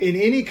in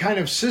any kind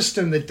of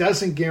system that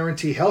doesn't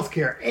guarantee health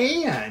care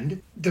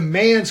and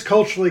demands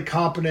culturally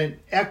competent,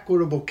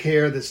 equitable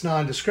care that's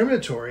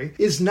non-discriminatory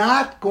is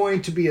not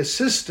going to be a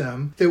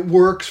system that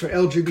works for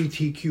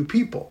LGBTQ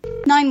people.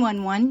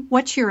 911,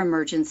 what's your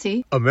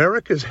emergency?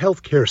 America's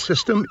healthcare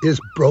system is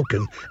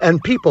broken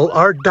and people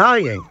are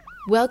dying.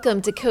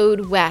 Welcome to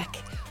Code WACK,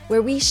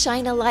 where we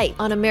shine a light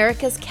on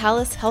America's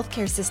callous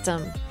healthcare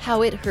system,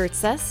 how it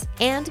hurts us,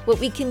 and what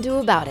we can do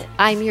about it.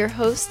 I'm your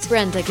host,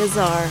 Brenda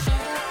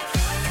Gazar.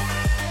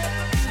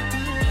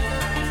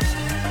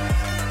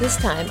 This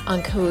time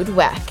on Code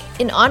WACK.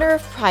 In honor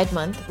of Pride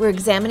Month, we're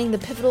examining the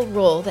pivotal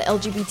role the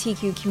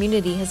LGBTQ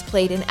community has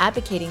played in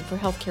advocating for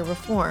healthcare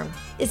reform.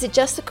 Is it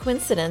just a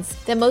coincidence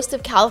that most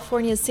of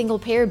California's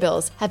single-payer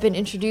bills have been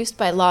introduced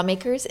by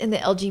lawmakers in the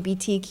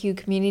LGBTQ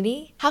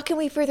community? How can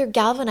we further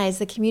galvanize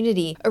the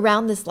community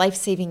around this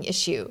life-saving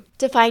issue?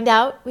 To find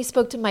out, we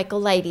spoke to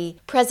Michael Lighty,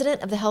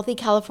 president of the Healthy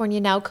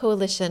California Now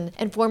Coalition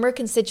and former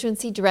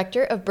constituency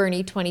director of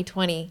Bernie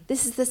 2020.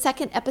 This is the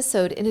second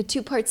episode in a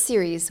two-part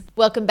series.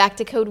 Welcome back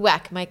to Code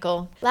WACK,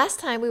 Michael. Last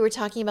time we were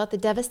talking about the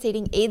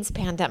devastating AIDS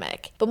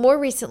pandemic, but more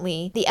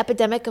recently, the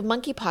epidemic of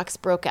monkeypox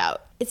broke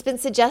out. It's been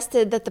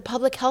suggested that the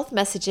public health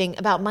messaging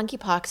about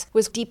monkeypox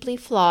was deeply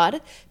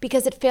flawed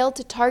because it failed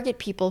to target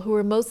people who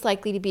were most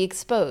likely to be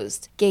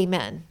exposed, gay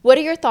men. What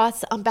are your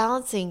thoughts on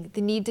balancing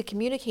the need to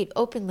communicate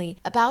openly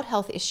about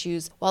health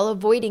issues while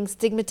avoiding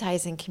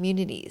stigmatizing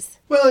communities?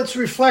 Well, it's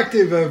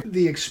reflective of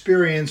the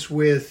experience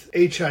with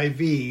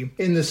HIV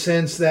in the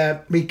sense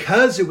that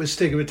because it was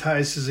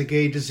stigmatized as a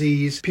gay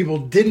disease, people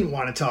didn't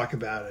want to talk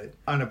about it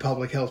on a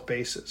public health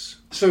basis.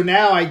 So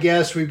now I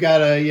guess we've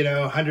got a,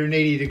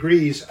 180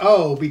 degrees.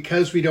 Oh,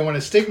 because we don't want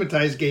to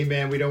stigmatize gay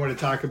men, we don't want to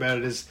talk about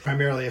it as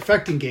primarily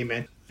affecting gay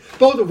men,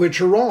 both of which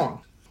are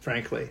wrong,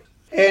 frankly.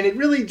 And it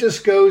really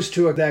just goes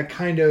to that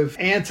kind of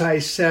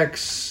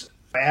anti-sex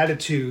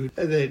attitude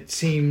that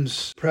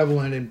seems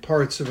prevalent in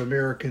parts of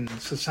American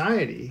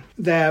society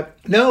that,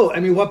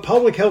 what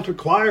public health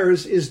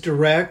requires is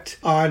direct,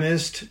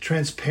 honest,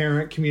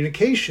 transparent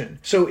communication.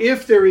 So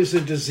if there is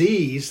a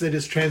disease that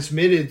is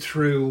transmitted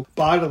through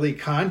bodily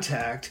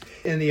contact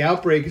and the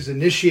outbreak is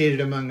initiated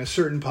among a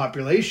certain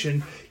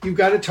population, you've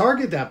got to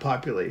target that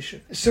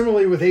population.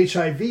 Similarly with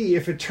HIV,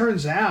 if it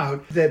turns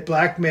out that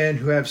black men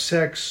who have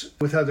sex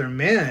with other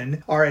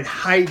men are at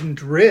heightened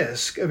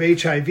risk of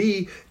HIV,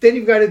 then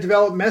you've got to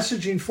develop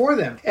messaging for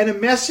them. And a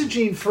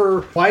messaging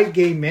for white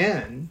gay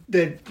men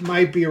that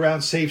might be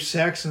around safe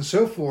sex and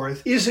so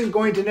forth isn't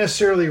going to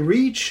necessarily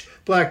reach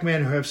black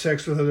men who have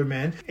sex with other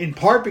men, in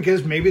part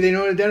because maybe they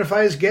don't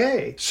identify as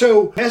gay.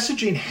 So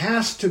messaging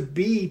has to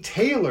be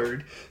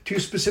tailored to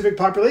specific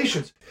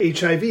populations.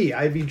 HIV,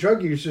 IV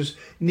drug users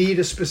need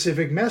a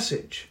specific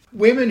message.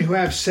 Women who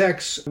have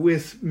sex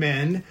with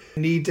men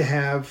need to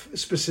have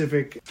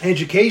specific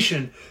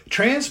education.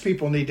 Trans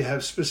people need to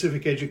have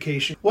specific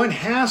education. One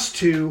has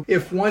to,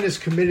 if one is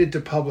committed to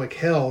public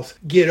health,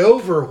 get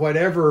over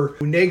whatever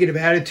negative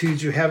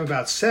attitudes you have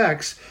about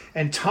sex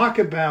and talk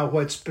about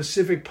what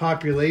specific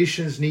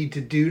populations need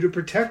to do to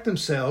protect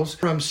themselves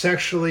from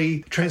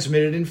sexually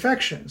transmitted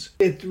infections.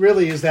 It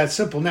really is that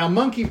simple. Now,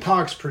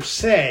 monkeypox per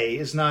se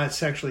is not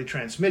sexually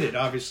transmitted.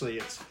 Obviously,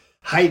 it's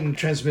heightened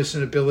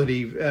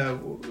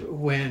transmissibility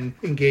when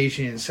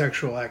engaging in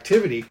sexual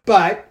activity.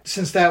 But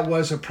since that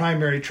was a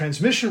primary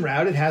transmission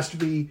route, it has to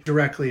be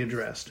directly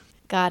addressed.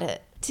 Got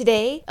it.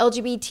 Today,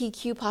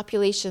 LGBTQ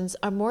populations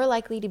are more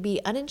likely to be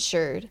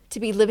uninsured,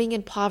 to be living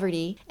in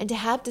poverty, and to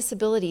have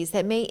disabilities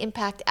that may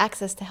impact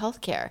access to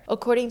healthcare,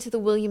 according to the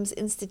Williams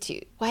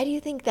Institute. Why do you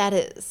think that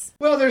is?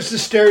 Well, there's the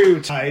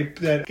stereotype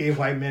that gay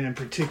white men in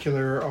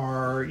particular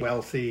are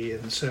wealthy,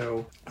 and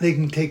so they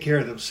can take care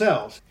of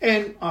themselves.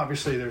 And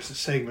obviously there's a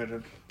segment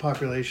of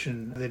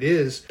population that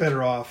is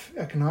better off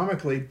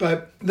economically.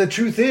 But the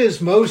truth is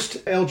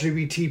most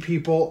LGBT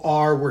people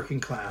are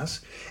working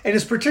class. And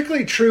it's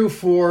particularly true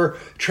for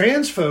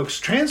trans folks.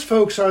 Trans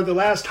folks are the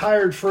last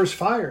hired, first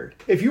fired.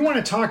 If you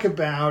want to talk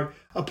about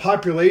a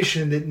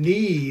population that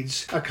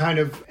needs a kind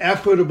of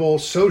equitable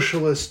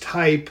socialist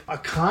type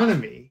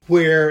economy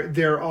where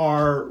there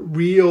are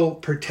real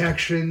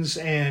protections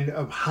and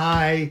a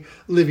high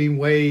living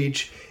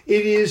wage,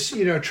 it is,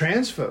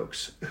 trans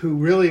folks who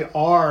really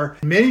are,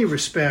 in many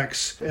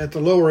respects, at the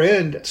lower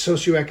end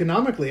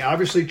socioeconomically.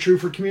 Obviously true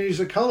for communities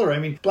of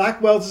color.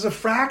 Black wealth is a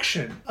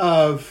fraction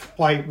of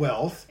white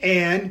wealth,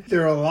 and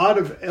there are a lot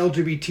of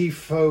LGBT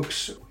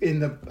folks in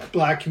the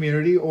black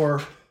community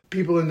or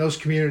people in those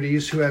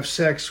communities who have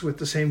sex with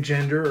the same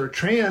gender or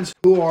trans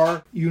who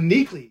are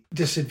uniquely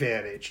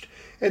disadvantaged.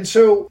 And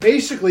so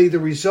basically the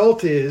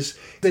result is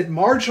that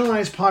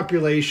marginalized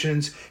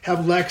populations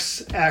have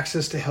less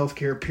access to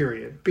healthcare,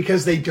 period,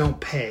 because they don't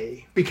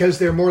pay, because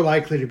they're more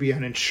likely to be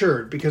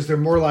uninsured, because they're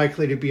more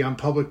likely to be on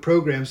public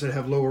programs that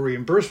have lower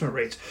reimbursement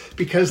rates,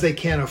 because they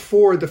can't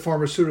afford the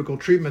pharmaceutical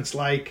treatments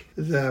like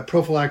the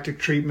prophylactic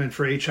treatment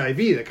for HIV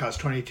that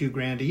costs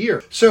 $22,000 a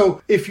year.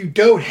 So if you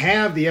don't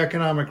have the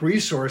economic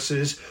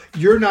resources,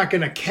 you're not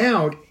going to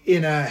count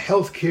in a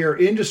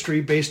healthcare industry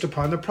based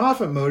upon the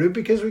profit motive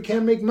because we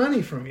can't make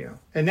money from you.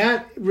 And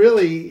that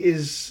really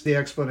is the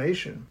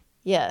explanation.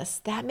 Yes,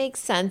 that makes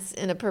sense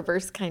in a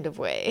perverse kind of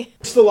way.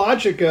 It's the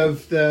logic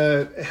of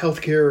the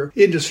healthcare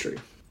industry,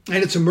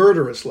 and it's a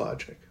murderous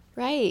logic.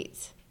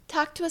 Right.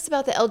 Talk to us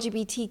about the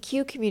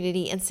LGBTQ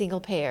community and single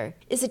payer.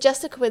 Is it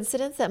just a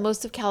coincidence that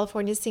most of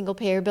California's single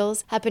payer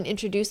bills have been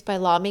introduced by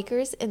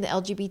lawmakers in the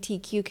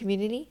LGBTQ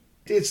community?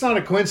 It's not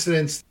a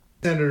coincidence.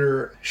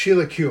 Senator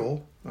Sheila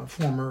Kuehl, a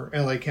former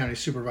LA County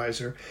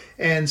supervisor,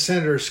 and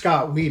Senator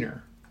Scott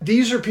Wiener.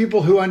 These are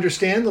people who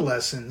understand the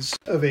lessons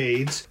of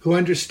AIDS, who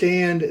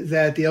understand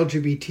that the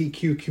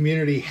LGBTQ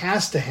community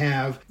has to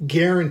have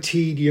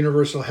guaranteed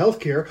universal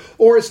health care,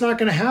 or it's not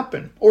going to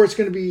happen, or it's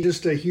going to be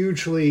just a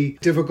hugely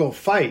difficult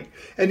fight.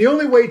 And the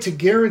only way to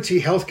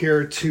guarantee health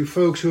care to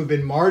folks who have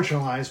been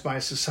marginalized by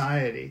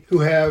society,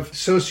 who have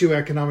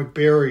socioeconomic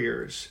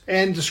barriers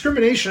and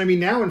discrimination. I mean,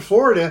 now in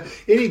Florida,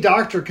 any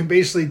doctor can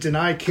basically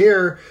deny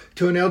care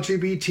to an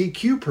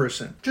LGBTQ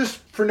person just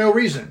for no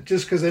reason,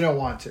 just because they don't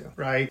want to,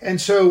 right?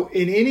 And so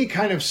in any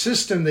kind of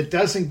system that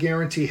doesn't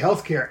guarantee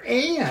health care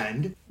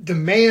and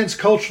demands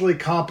culturally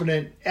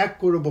competent,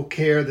 equitable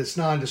care that's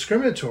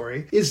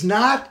non-discriminatory is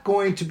not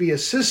going to be a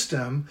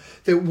system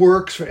that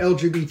works for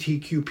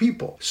LGBTQ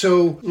people.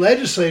 So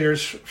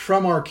legislators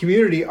from our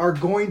community are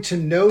going to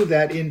know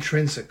that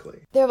intrinsically.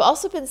 There have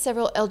also been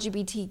several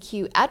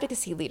LGBTQ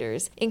advocacy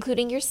leaders,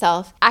 including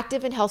yourself,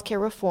 active in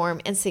healthcare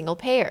reform and single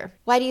payer.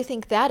 Why do you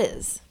think that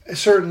is?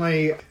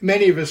 Certainly,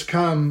 many of us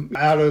come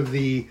out of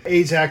the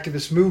AIDS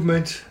activist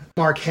movement.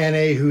 Mark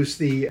Haney, who's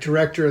the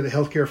director of the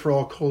Healthcare for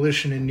All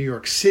Coalition in New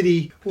York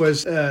City,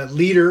 was a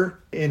leader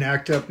in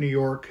ACT UP New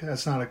York.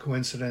 That's not a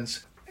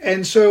coincidence.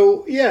 And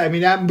so, yeah, I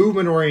mean, that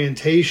movement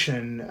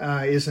orientation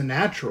is a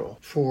natural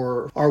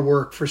for our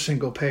work for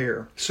single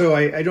payer. So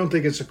I don't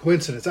think it's a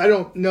coincidence. I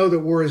don't know that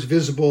we're as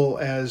visible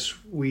as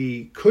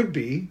we could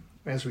be,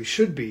 as we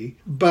should be,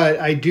 but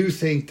I do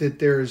think that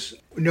there's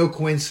no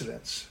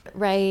coincidence.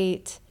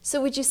 Right.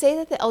 So would you say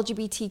that the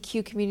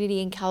LGBTQ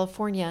community in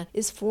California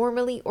is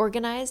formally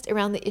organized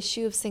around the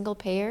issue of single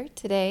payer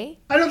today?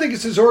 I don't think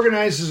it's as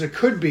organized as it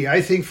could be.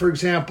 I think, for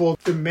example,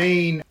 the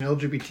main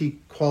LGBT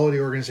quality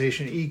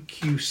organization,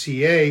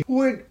 EQCA,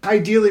 would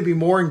ideally be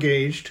more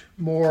engaged,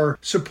 more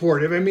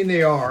supportive. I mean,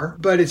 they are,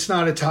 but it's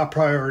not a top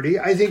priority.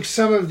 I think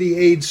some of the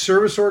AIDS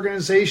service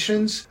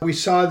organizations, we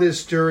saw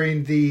this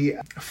during the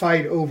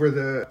fight over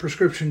the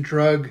prescription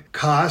drug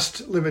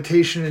cost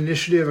limitation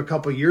initiative a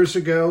couple years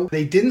ago.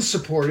 They didn't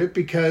support it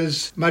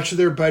because much of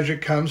their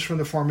budget comes from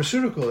the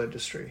pharmaceutical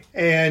industry.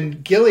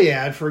 And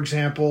Gilead, for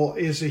example,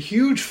 is a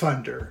huge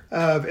funder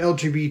of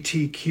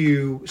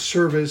LGBTQ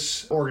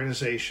service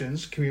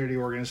organizations, community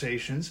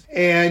organizations,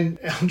 and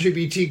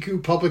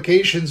LGBTQ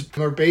publications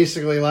are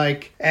basically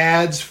like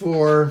ads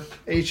for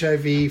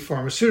HIV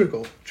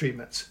pharmaceutical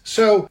treatments.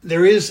 So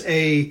there is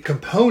a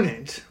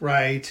component,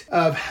 right,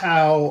 of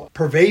how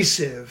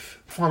pervasive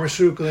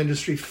pharmaceutical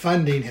industry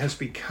funding has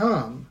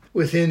become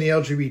within the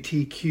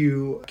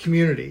LGBTQ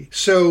community.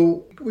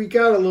 So we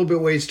got a little bit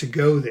ways to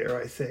go there,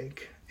 I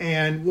think.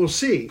 And we'll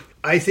see.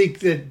 I think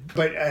that,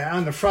 but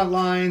on the front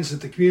lines,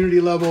 at the community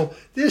level,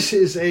 this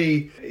is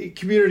a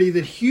community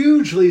that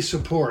hugely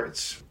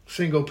supports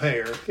single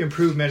payer,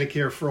 improved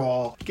Medicare for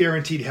all,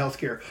 guaranteed health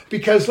care.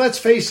 Because let's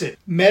face it,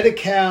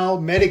 Medi-Cal,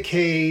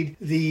 Medicaid,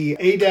 the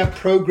ADAP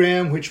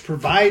program, which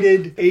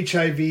provided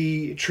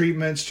HIV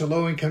treatments to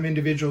low-income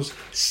individuals,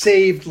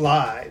 saved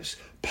lives.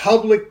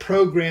 Public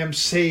programs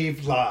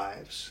saved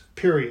lives,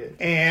 period.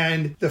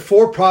 And the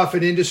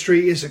for-profit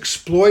industry is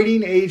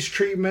exploiting AIDS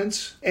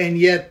treatments, and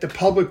yet the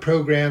public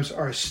programs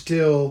are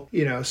still,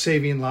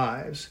 saving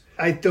lives.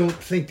 I don't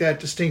think that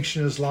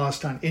distinction is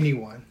lost on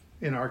anyone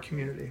in our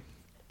community.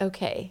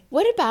 Okay.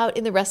 What about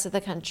in the rest of the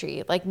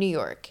country, like New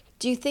York?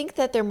 Do you think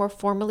that they're more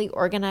formally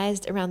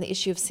organized around the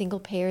issue of single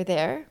payer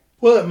there?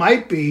 Well, it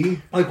might be.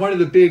 Like one of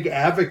the big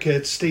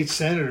advocates, state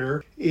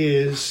senator,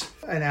 is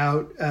an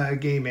out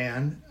gay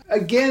man.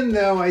 Again,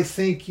 though, I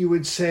think you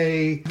would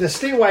say the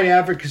statewide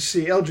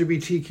advocacy,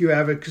 LGBTQ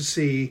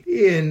advocacy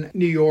in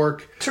New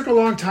York, took a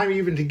long time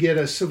even to get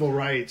a civil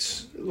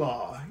rights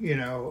law,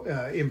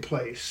 in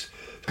place.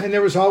 And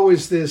there was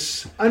always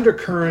this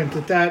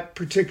undercurrent that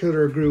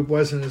particular group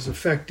wasn't as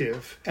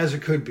effective as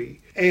it could be.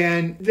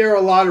 And there are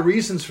a lot of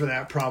reasons for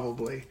that,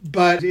 probably.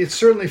 But it's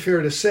certainly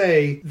fair to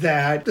say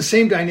that the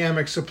same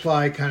dynamics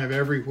apply kind of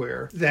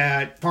everywhere.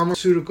 That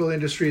pharmaceutical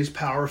industry is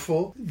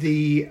powerful.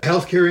 The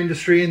healthcare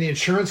industry and the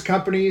insurance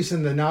companies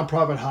and the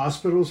nonprofit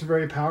hospitals are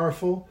very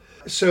powerful.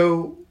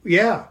 So,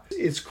 yeah,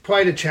 it's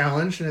quite a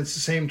challenge, and it's the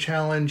same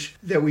challenge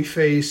that we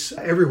face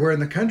everywhere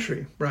in the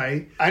country,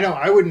 right?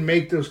 I wouldn't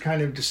make those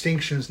kind of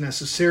distinctions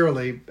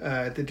necessarily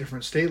at the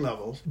different state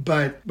levels,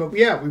 but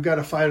yeah, we've got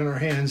a fight on our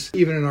hands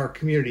even in our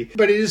community.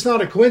 But it is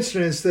not a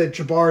coincidence that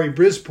Jabari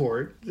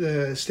Brisport,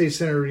 the state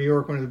senator of New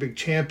York, one of the big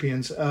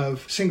champions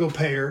of single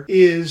payer,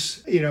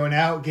 is, an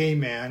out gay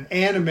man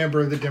and a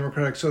member of the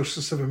Democratic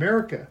Socialists of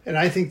America. And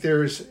I think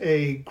there's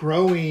a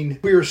growing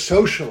queer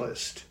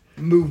socialist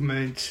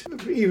movement,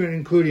 even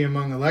including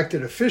among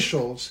elected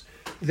officials,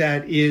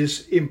 that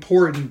is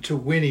important to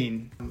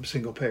winning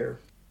single payer.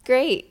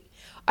 Great.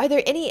 Are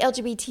there any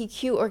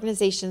LGBTQ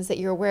organizations that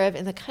you're aware of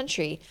in the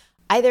country,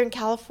 either in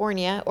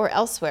California or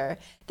elsewhere,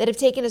 that have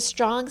taken a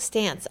strong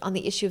stance on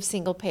the issue of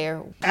single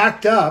payer?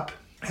 ACT UP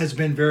has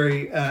been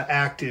very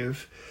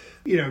active.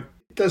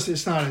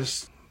 It's not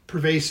as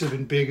pervasive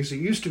and big as it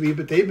used to be,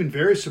 but they've been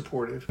very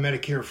supportive of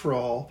Medicare for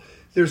All.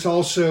 There's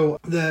also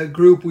the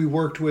group we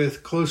worked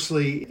with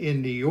closely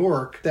in New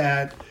York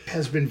that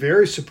has been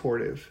very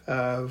supportive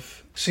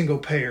of single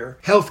payer.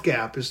 Health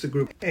Gap is the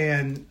group,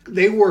 and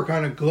they work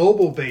on a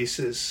global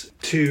basis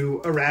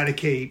to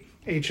eradicate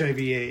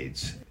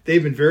HIV/AIDS.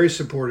 They've been very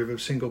supportive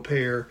of single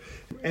payer,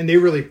 and they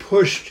really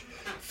pushed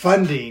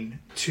funding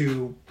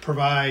to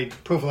provide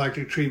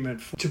prophylactic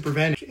treatment to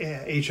prevent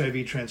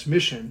HIV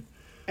transmission.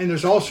 And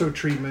there's also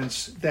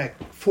treatments that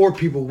for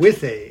people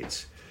with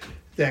AIDS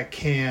that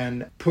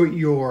can put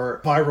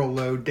your viral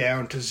load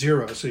down to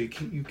zero so you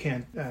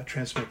can't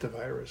transmit the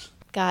virus.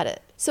 Got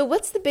it. So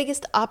what's the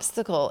biggest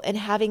obstacle in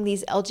having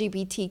these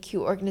LGBTQ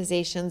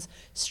organizations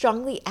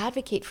strongly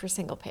advocate for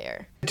single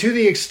payer? To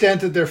the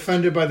extent that they're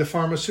funded by the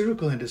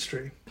pharmaceutical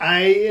industry. I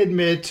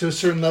admit to a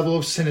certain level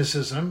of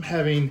cynicism,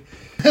 having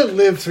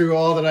lived through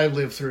all that I've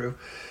lived through,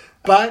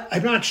 but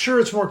I'm not sure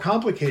it's more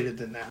complicated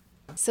than that.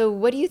 So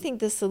what do you think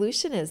the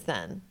solution is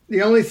then?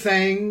 The only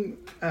thing,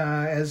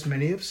 as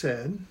many have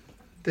said,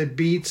 that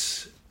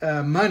beats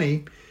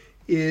money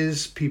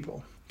is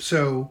people.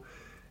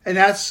 And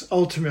that's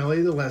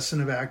ultimately the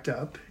lesson of ACT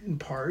UP, in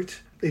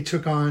part. They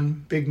took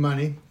on big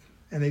money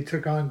and they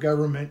took on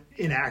government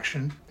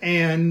inaction.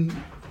 And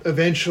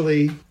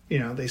eventually,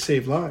 they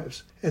saved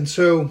lives. And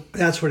so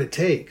that's what it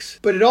takes.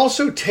 But it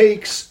also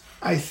takes,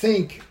 I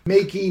think,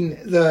 making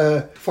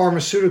the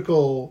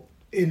pharmaceutical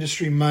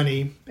industry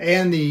money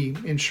and the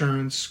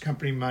insurance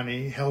company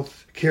money,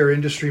 healthcare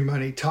industry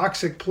money,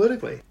 toxic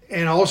politically.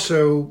 And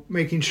also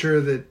making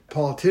sure that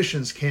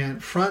politicians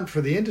can't front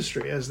for the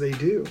industry as they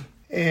do.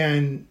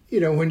 And,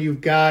 when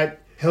you've got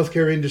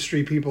healthcare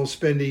industry people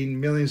spending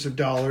millions of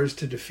dollars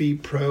to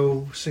defeat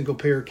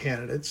pro-single-payer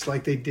candidates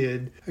like they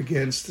did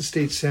against the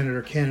state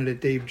senator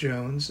candidate Dave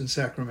Jones in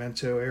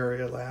Sacramento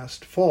area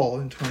last fall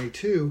in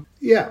 22,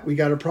 we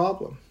got a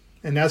problem.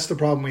 And that's the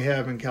problem we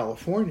have in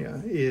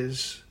California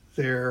is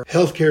their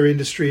healthcare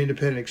industry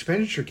independent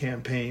expenditure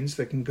campaigns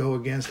that can go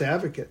against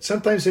advocates.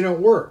 Sometimes they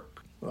don't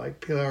work,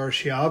 like Pilar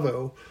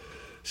Schiavo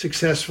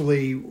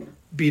successfully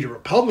beat a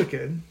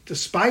Republican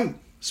despite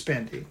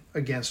spending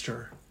against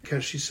her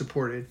because she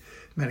supported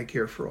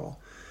Medicare for All.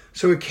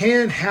 So it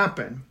can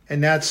happen,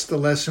 and that's the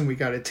lesson we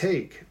got to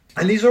take.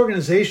 And these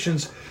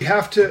organizations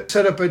have to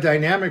set up a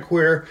dynamic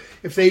where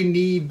if they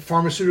need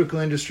pharmaceutical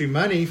industry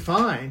money,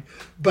 fine,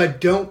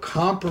 but don't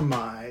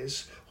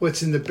compromise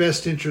what's in the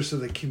best interest of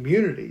the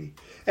community.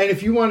 And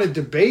if you want to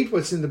debate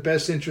what's in the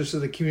best interest of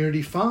the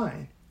community,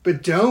 fine.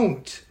 But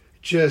don't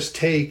just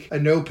take a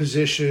no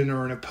position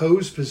or an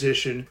opposed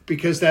position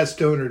because that's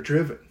donor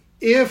driven.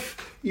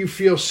 If you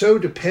feel so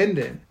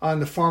dependent on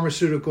the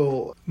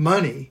pharmaceutical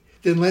money,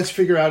 then let's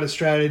figure out a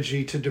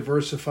strategy to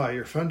diversify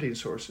your funding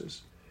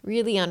sources.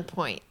 Really on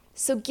point.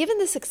 So given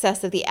the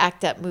success of the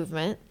ACT UP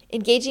movement,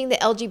 engaging the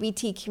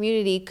LGBT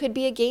community could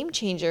be a game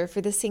changer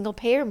for the single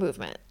payer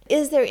movement.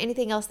 Is there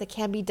anything else that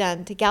can be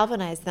done to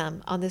galvanize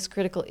them on this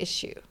critical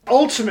issue?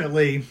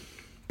 Ultimately,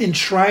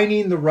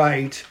 enshrining the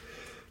right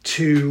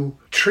to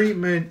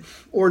treatment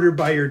ordered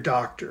by your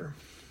doctor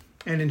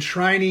and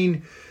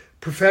enshrining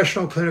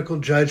professional clinical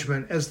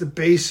judgment as the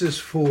basis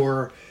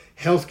for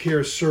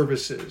healthcare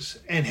services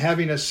and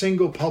having a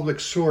single public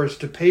source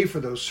to pay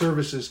for those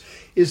services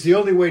is the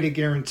only way to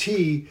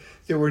guarantee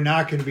that we're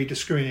not going to be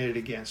discriminated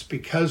against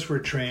because we're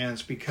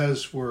trans,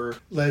 because we're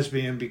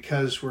lesbian,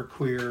 because we're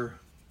queer,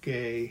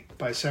 gay,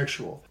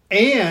 bisexual.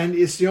 And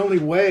it's the only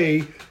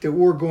way that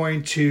we're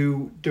going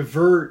to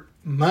divert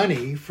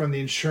money from the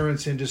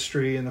insurance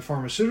industry and the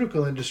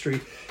pharmaceutical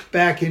industry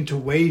back into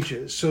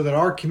wages so that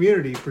our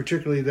community,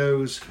 particularly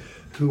those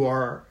who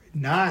are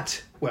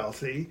not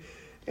wealthy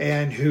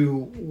and who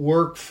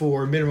work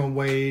for minimum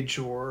wage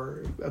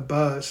or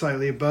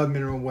slightly above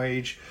minimum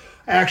wage,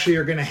 actually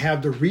are going to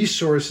have the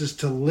resources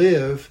to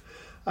live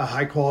a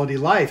high quality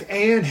life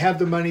and have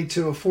the money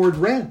to afford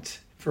rent,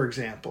 for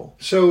example.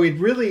 So it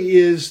really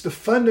is the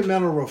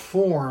fundamental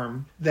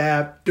reform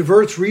that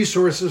diverts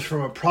resources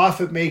from a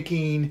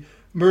profit-making,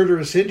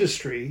 murderous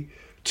industry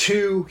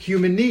to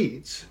human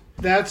needs.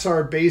 That's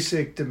our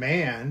basic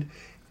demand.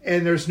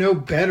 And there's no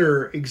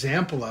better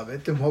example of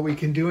it than what we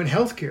can do in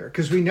healthcare,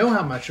 because we know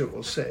how much it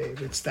will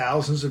save. It's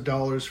thousands of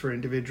dollars for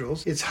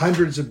individuals. It's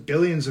hundreds of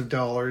billions of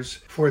dollars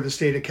for the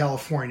state of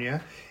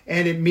California.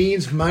 And it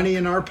means money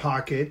in our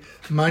pocket,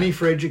 money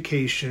for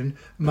education,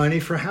 money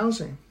for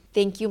housing.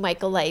 Thank you,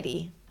 Michael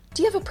Lighty.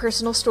 Do you have a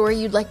personal story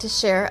you'd like to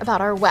share about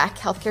our WACK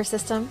healthcare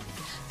system?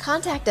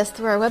 Contact us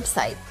through our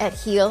website at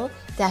heal-ca.org.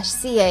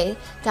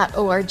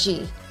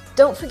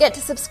 Don't forget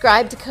to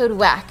subscribe to Code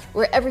WACK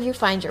wherever you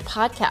find your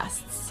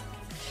podcasts.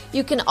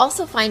 You can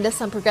also find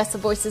us on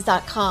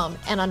progressivevoices.com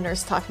and on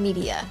Nurse Talk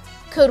Media.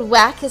 Code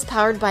WACK is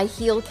powered by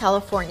Heal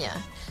California,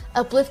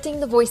 uplifting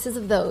the voices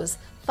of those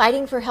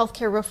fighting for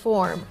healthcare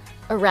reform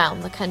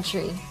around the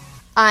country.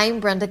 I'm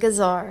Brenda Gazar.